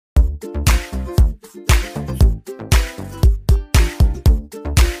Hello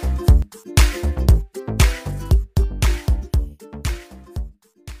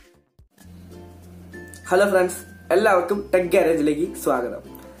friends, എല്ലാവർക്കും tech ഗാരേജിലേക്ക് സ്വാഗതം.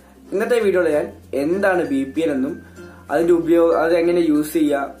 ഇന്നത്തെ വീഡിയോയിൽ ഞാൻ എന്താണ് VPN എന്നും അതിന്റെ ഉപയോഗം, അത് എങ്ങനെ യൂസ്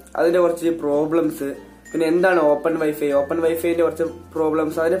ചെയ്യുക, അതിന്റെ കുറച്ച് പ്രോബ്ലംസ്, പിന്നെ എന്താണ് ഓപ്പൺ വൈഫൈന്റെ കുറച്ച്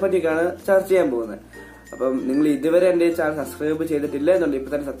പ്രോബ്ലംസ്, അതിനെ പറ്റിയൊക്കെയാണ് ചർച്ച ചെയ്യാൻ പോകുന്നത്. അപ്പം നിങ്ങൾ ഇതുവരെ എന്റെ ചാനൽ സബ്സ്ക്രൈബ് ചെയ്തിട്ടില്ല എന്നുണ്ടെങ്കിൽ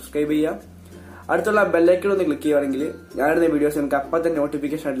ഇപ്പൊ തന്നെ സബ്സ്ക്രൈബ് ചെയ്യാം. അടുത്തുള്ള ബെല്ലൈക്കൺ ഒന്ന് ക്ലിക്ക് ചെയ്യുകയാണെങ്കിൽ ഞാനിടുന്ന വീഡിയോസ് നിങ്ങൾക്ക് അപ്പം തന്നെ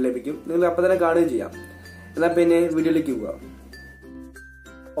നോട്ടിഫിക്കേഷൻ ആയിട്ട് ലഭിക്കും. നിങ്ങൾ അപ്പം തന്നെ കാണുകയും ചെയ്യാം. എന്നാൽ പിന്നെ വീഡിയോയിലേക്ക് പോകാം.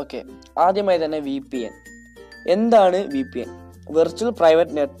 ഓക്കെ, ആദ്യമായി തന്നെ VPN. എന്താണ് VPN? വെർച്വൽ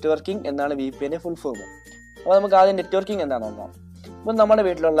പ്രൈവറ്റ് നെറ്റ്വർക്കിംഗ് എന്നാണ് VPN ഫുൾ ഫോം. അപ്പോൾ നമുക്ക് ആദ്യം നെറ്റ്വർക്കിംഗ് എന്താണെന്ന് നോക്കാം. ഇപ്പം നമ്മുടെ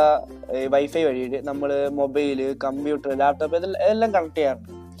വീട്ടിലുള്ള വൈഫൈ വഴിയിട്ട് നമ്മൾ മൊബൈല്, കമ്പ്യൂട്ടർ, ലാപ്ടോപ്പ് ഇതെല്ലാം കണക്ട്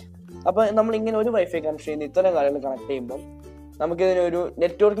ചെയ്യാറുണ്ട്. അപ്പോൾ നമ്മൾ ഇങ്ങനെ ഒരു വൈഫൈ കണക്ട് ചെയ്യുന്ന ഇത്തരം കാര്യങ്ങൾ കണക്ട് ചെയ്യുമ്പോൾ നമുക്കിതിനൊരു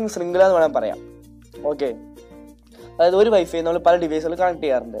നെറ്റ്വർക്കിംഗ് ശൃംഖല എന്ന് വേണം പറയാം. ഓക്കെ, അതായത് ഒരു വൈഫൈ നമ്മൾ പല ഡിവൈസുകൾ കണക്ട്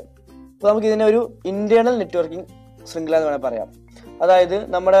ചെയ്യാറുണ്ട്. അപ്പോൾ നമുക്കിതിനെ ഒരു ഇന്റേണൽ നെറ്റ്വർക്കിംഗ് ശൃംഖല എന്ന് വേണം പറയാം. അതായത്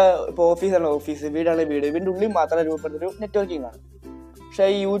നമ്മുടെ ഇപ്പോൾ ഓഫീസാണ് ഓഫീസ്, വീടാണ് വീട്, വീടിൻ്റെ ഉള്ളിൽ മാത്രം രൂപപ്പെടുന്നൊരു നെറ്റ്വർക്കിംഗ് ആണ്. പക്ഷേ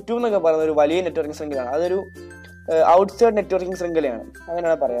ഈ യൂട്യൂബ് എന്നൊക്കെ പറയുന്ന ഒരു വലിയ നെറ്റ്വർക്കിംഗ് ശൃംഖലയാണ്. അതൊരു ഔട്ട്സൈഡ് നെറ്റ്വർക്കിംഗ് ശൃംഖലയാണ്,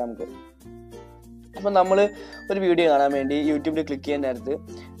 അങ്ങനെയാണ് പറയാം നമുക്ക്. അപ്പം നമ്മൾ ഒരു വീഡിയോ കാണാൻ വേണ്ടി യൂട്യൂബിൽ ക്ലിക്ക് ചെയ്യുന്ന നേരത്ത്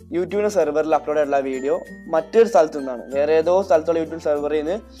യൂട്യൂബിൻ്റെ സെർവറിൽ അപ്ലോഡ് ആയിട്ടുള്ള വീഡിയോ മറ്റൊരു സ്ഥലത്തു നിന്നാണ്, വേറെ ഏതോ സ്ഥലത്തുള്ള യൂട്യൂബ് സെർവറിൽ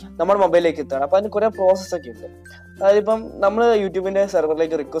നിന്ന് നമ്മുടെ മൊബൈലിലേക്ക് എത്തുകയാണ്. അപ്പോൾ അതിന് കുറേ പ്രോസസ്സൊക്കെ ഉണ്ട്. അതായത് ഇപ്പം നമ്മൾ യൂട്യൂബിൻ്റെ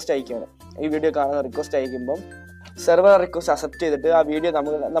സെർവറിലേക്ക് റിക്വസ്റ്റ് അയക്കുകയാണ്. ഈ വീഡിയോ കാണുന്ന റിക്വസ്റ്റ് അയക്കുമ്പം സെർവർ റിക്വസ്റ്റ് അക്സെപ്റ്റ് ചെയ്തിട്ട് ആ വീഡിയോ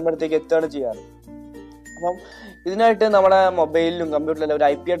നമ്മുടെ അടുത്തേക്ക് എത്തുകയാണ് ചെയ്യാറ്. അപ്പം ഇതിനായിട്ട് നമ്മുടെ മൊബൈലിലും കമ്പ്യൂട്ടറിലും ഒരു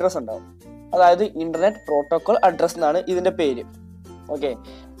IP അഡ്രസ് ഉണ്ടാവും. അതായത് ഇന്റർനെറ്റ് പ്രോട്ടോകോൾ അഡ്രസ് എന്നാണ് ഇതിന്റെ പേര്. ഓക്കെ,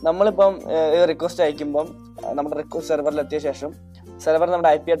 നമ്മളിപ്പം റിക്വസ്റ്റ് അയക്കുമ്പം നമ്മുടെ റിക്വസ്റ്റ് സെർവറിൽ എത്തിയ ശേഷം സെർവർ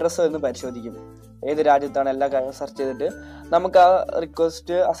നമ്മുടെ IP അഡ്രസ്സ് എന്ന് പരിശോധിക്കും. ഏത് രാജ്യത്താണ് എല്ലാ കാര്യവും സെർച്ച് ചെയ്തിട്ട് നമുക്ക് ആ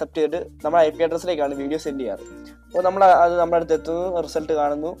റിക്വസ്റ്റ് അക്സെപ്റ്റ് ചെയ്തിട്ട് നമ്മുടെ IP അഡ്രസ്സിലേക്കാണ് വീഡിയോ സെൻഡ് ചെയ്യാറ്. അപ്പോൾ അത് നമ്മുടെ അടുത്ത് എത്തുന്നു, റിസൾട്ട്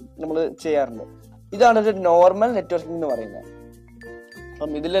കാണുന്നു, നമ്മൾ ചെയ്യാറുണ്ട്. ഇതാണ് ഒരു നോർമൽ നെറ്റ്വർക്കിംഗ് എന്ന് പറയുന്നത്.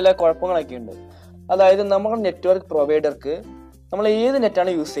 അപ്പം ഇതിലെല്ലാം കുഴപ്പങ്ങളൊക്കെ ഉണ്ട്. അതായത് നമ്മുടെ നെറ്റ്വർക്ക് പ്രൊവൈഡർക്ക് നമ്മൾ ഏത്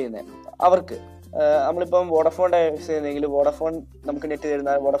നെറ്റാണ് യൂസ് ചെയ്യുന്നത് അവർക്ക്, നമ്മളിപ്പം വോഡഫോണിൻ്റെ യൂസ് ചെയ്യുന്നതെങ്കിൽ വോഡഫോൺ നമുക്ക് നെറ്റ്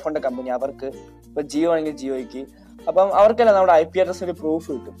തരുന്ന വോഡഫോണിൻ്റെ കമ്പനി, അവർക്ക് ഇപ്പോൾ ജിയോ ആണെങ്കിൽ ജിയോയ്ക്ക്, അപ്പം അവർക്കെല്ലാം നമ്മുടെ IP അഡ്രസ്സിൻ്റെ പ്രൂഫ്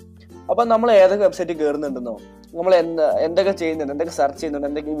കിട്ടും. അപ്പം നമ്മൾ ഏതൊക്കെ വെബ്സൈറ്റിൽ കയറുന്നുണ്ടെന്നോ, നമ്മൾ എന്തൊക്കെ ചെയ്യുന്നുണ്ട്, എന്തൊക്കെ സെർച്ച് ചെയ്യുന്നുണ്ട്,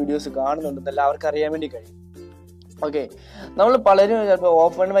 എന്തൊക്കെ വീഡിയോസ് കാണുന്നുണ്ടെന്നെല്ലാം അവർക്ക് അറിയാൻ വേണ്ടി കഴിയും. ഓക്കെ, നമ്മൾ പലരും ചിലപ്പോൾ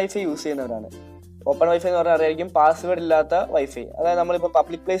ഓപ്പൺ വൈഫൈ യൂസ് ചെയ്യുന്നവരാണ്. ഓപ്പൺ വൈഫൈ എന്ന് പറഞ്ഞാൽ അറിയായിരിക്കും പാസ്വേഡ് ഇല്ലാത്ത വൈഫൈ. അതായത് നമ്മളിപ്പോൾ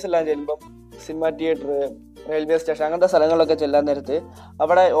പബ്ലിക് പ്ലേസ് എല്ലാം ചെല്ലുമ്പം സിനിമ തിയേറ്റർ, റെയിൽവേ സ്റ്റേഷൻ, അങ്ങനത്തെ സ്ഥലങ്ങളിലൊക്കെ ചെല്ലാൻ നേരത്ത്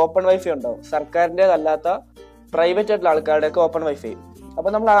അവിടെ ഓപ്പൺ വൈഫൈ ഉണ്ടാവും. സർക്കാരിൻ്റെതല്ലാത്ത പ്രൈവറ്റ് ആയിട്ടുള്ള ആൾക്കാരുടെയൊക്കെ ഓപ്പൺ വൈഫൈ.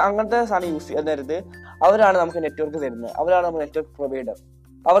 അപ്പോൾ നമ്മൾ അങ്ങനത്തെ സാധനം യൂസ് ചെയ്യുന്ന നേരത്ത് അവരാണ് നമുക്ക് നെറ്റ്വർക്ക് തരുന്നത്, അവരാണ് നമ്മുടെ നെറ്റ്വർക്ക് പ്രൊവൈഡർ.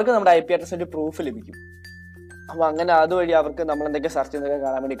 അവർക്ക് നമ്മുടെ IP അഡ്രസ്സിൻ്റെ പ്രൂഫ് ലഭിക്കും. അപ്പോൾ അങ്ങനെ അതുവഴി അവർക്ക് നമ്മൾ എന്തൊക്കെ സെർച്ച് ചെയ്യുന്നതൊക്കെ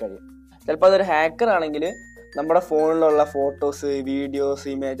കാണാൻ വേണ്ടി കഴിയും. ചിലപ്പോൾ അതൊരു ഹാക്കർ ആണെങ്കിൽ നമ്മുടെ ഫോണിലുള്ള ഫോട്ടോസ്, വീഡിയോസ്,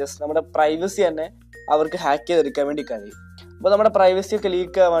 ഇമേജസ്, നമ്മുടെ പ്രൈവസി തന്നെ അവർക്ക് ഹാക്ക് ചെയ്തെടുക്കാൻ വേണ്ടി കഴിയും. അപ്പോൾ നമ്മുടെ പ്രൈവസി ഒക്കെ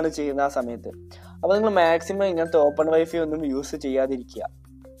ലീക്ക് ആവാണ് ചെയ്യുന്നത് ആ സമയത്ത്. അപ്പോൾ നിങ്ങൾ മാക്സിമം ഇങ്ങനത്തെ ഓപ്പൺ വൈഫൈ ഒന്നും യൂസ് ചെയ്യാതിരിക്കുക.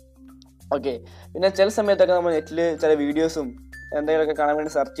 ഓക്കെ, പിന്നെ ചില സമയത്തൊക്കെ നമ്മൾ നെറ്റിൽ ചില വീഡിയോസും എന്തെങ്കിലുമൊക്കെ കാണാൻ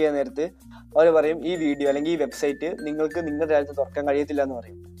വേണ്ടി സെർച്ച് ചെയ്യാൻ നേരത്ത് അവർ പറയും ഈ വീഡിയോ അല്ലെങ്കിൽ ഈ വെബ്സൈറ്റ് നിങ്ങൾക്ക് നിങ്ങളുടെ രാജ്യത്ത് തുറക്കാൻ കഴിയത്തില്ല എന്ന്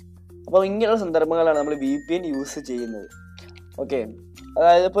പറയും. അപ്പോൾ ഇങ്ങനെയുള്ള സന്ദർഭങ്ങളാണ് നമ്മൾ VPN യൂസ് ചെയ്യുന്നത്. ഓക്കെ,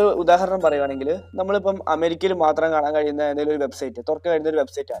 അതായത് ഇപ്പോൾ ഉദാഹരണം പറയുകയാണെങ്കിൽ നമ്മളിപ്പം അമേരിക്കയിൽ മാത്രം കാണാൻ കഴിയുന്ന എന്തെങ്കിലും ഒരു വെബ്സൈറ്റ്, തുറക്കാൻ കഴിയുന്ന ഒരു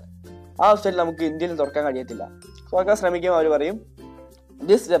വെബ്സൈറ്റാണ്. ആ വെബ്സൈറ്റ് നമുക്ക് ഇന്ത്യയിൽ തുറക്കാൻ കഴിയത്തില്ല. തുറക്കാൻ ശ്രമിക്കുമ്പോൾ അവർ പറയും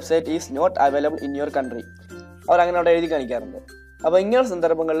this website is not available in your country. അവരങ്ങനെ അവിടെ എഴുതി കാണിക്കാറുണ്ട്. അപ്പോൾ ഇങ്ങനെയുള്ള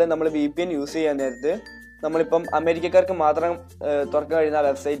സന്ദർഭങ്ങളിൽ നമ്മൾ VPN യൂസ് ചെയ്യാൻ നേരത്ത് നമ്മളിപ്പം അമേരിക്കക്കാർക്ക് മാത്രം തുറക്കാൻ കഴിയുന്ന ആ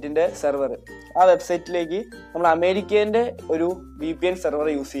വെബ്സൈറ്റിൻ്റെ സെർവർ, ആ വെബ്സൈറ്റിലേക്ക് നമ്മൾ അമേരിക്കേൻ്റെ ഒരു VPN സെർവർ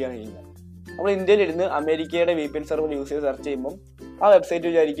യൂസ് ചെയ്യാൻ കഴിയുന്നത്. നമ്മൾ ഇന്ത്യയിലിരുന്ന് അമേരിക്കയുടെ VPN സെർവർ യൂസ് ചെയ്ത് സെർച്ച് ചെയ്യുമ്പം ആ വെബ്സൈറ്റ്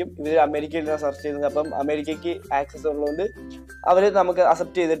വിചാരിക്കും ഇവർ അമേരിക്കയിൽ നിന്ന് സെർച്ച് ചെയ്യുന്നത്, അപ്പം അമേരിക്കയ്ക്ക് ആക്സസ് ഉള്ളതുകൊണ്ട് അവർ നമുക്ക്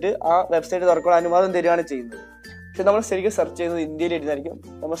അക്സെപ്റ്റ് ചെയ്തിട്ട് ആ വെബ്സൈറ്റ് തുറക്കാൻ അനുവാദം തരികയാണ് ചെയ്യുന്നത്. പക്ഷെ നമ്മൾ ശരിക്കും സെർച്ച് ചെയ്യുന്നത് ഇന്ത്യയിലിരുന്നായിരിക്കും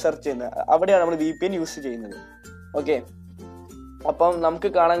നമ്മൾ സെർച്ച് ചെയ്യുന്നത്. അവിടെയാണ് നമ്മൾ VPN യൂസ് ചെയ്യുന്നത്. ഓക്കെ, അപ്പം നമുക്ക്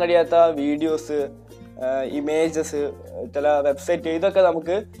കാണാൻ കഴിയാത്ത വീഡിയോസ്, ഇമേജസ്, ചില വെബ്സൈറ്റ്, ഇതൊക്കെ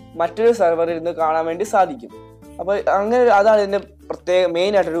നമുക്ക് മറ്റൊരു സെർവറിൽ ഇരുന്ന് കാണാൻ വേണ്ടി സാധിക്കും. അപ്പോൾ അങ്ങനെ അതാണ് ഇതിൻ്റെ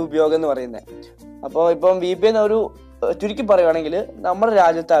മെയിൻ ആയിട്ടൊരു ഉപയോഗം എന്ന് പറയുന്നത്. അപ്പോൾ ഇപ്പം VPN ഒരു ചുരുക്കി പറയുകയാണെങ്കിൽ നമ്മുടെ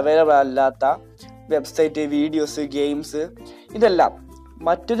രാജ്യത്ത് അവൈലബിൾ അല്ലാത്ത വെബ്സൈറ്റ്, വീഡിയോസ്, ഗെയിംസ് ഇതെല്ലാം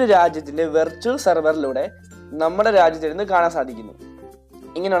മറ്റൊരു രാജ്യത്തിൻ്റെ വെർച്വൽ സെർവറിലൂടെ നമ്മുടെ രാജ്യത്തിരുന്ന് കാണാൻ സാധിക്കുന്നു,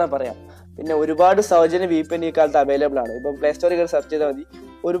 ഇങ്ങനെയാണ് പറയാം. പിന്നെ ഒരുപാട് സൗജന്യ VPN ഈ കാലത്ത് അവൈലബിൾ ആണ്. ഇപ്പം പ്ലേ സ്റ്റോറിൽ സെർച്ച് ചെയ്താൽ മതി,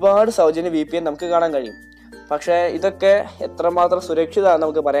 ഒരുപാട് സൗജന്യ VPN നമുക്ക് കാണാൻ കഴിയും. പക്ഷേ ഇതൊക്കെ എത്രമാത്രം സുരക്ഷിതമാണെന്ന്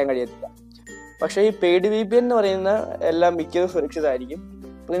നമുക്ക് പറയാൻ കഴിയത്തില്ല. പക്ഷേ ഈ പെയ്ഡ് VPN എന്ന് പറയുന്ന എല്ലാം മിക്കതും സുരക്ഷിതമായിരിക്കും.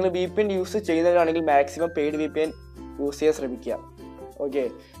 അപ്പോൾ നിങ്ങൾ VPN use ചെയ്യുന്നവരാണെങ്കിൽ maximum paid VPN use ചെയ്യാൻ ശ്രമിക്കുക. ഓക്കെ,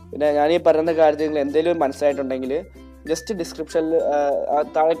 പിന്നെ ഞാൻ ഈ പറയുന്ന കാര്യത്തിൽ എന്തെങ്കിലും മനസ്സിലായിട്ടുണ്ടെങ്കിൽ ജസ്റ്റ് ഡിസ്ക്രിപ്ഷനിൽ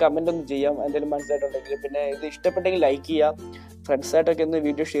താഴെ കമൻ്റ് ഒന്ന് ചെയ്യാം, എന്തെങ്കിലും മനസ്സിലായിട്ടുണ്ടെങ്കിൽ. പിന്നെ ഇത് ഇഷ്ടപ്പെട്ടെങ്കിൽ ലൈക്ക് ചെയ്യാം, ഫ്രണ്ട്സായിട്ടൊക്കെ ഒന്ന്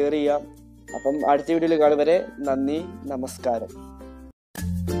വീഡിയോ ഷെയർ ചെയ്യാം. അപ്പം അടുത്ത വീഡിയോയിൽ കാണും വരെ നന്ദി, നമസ്കാരം.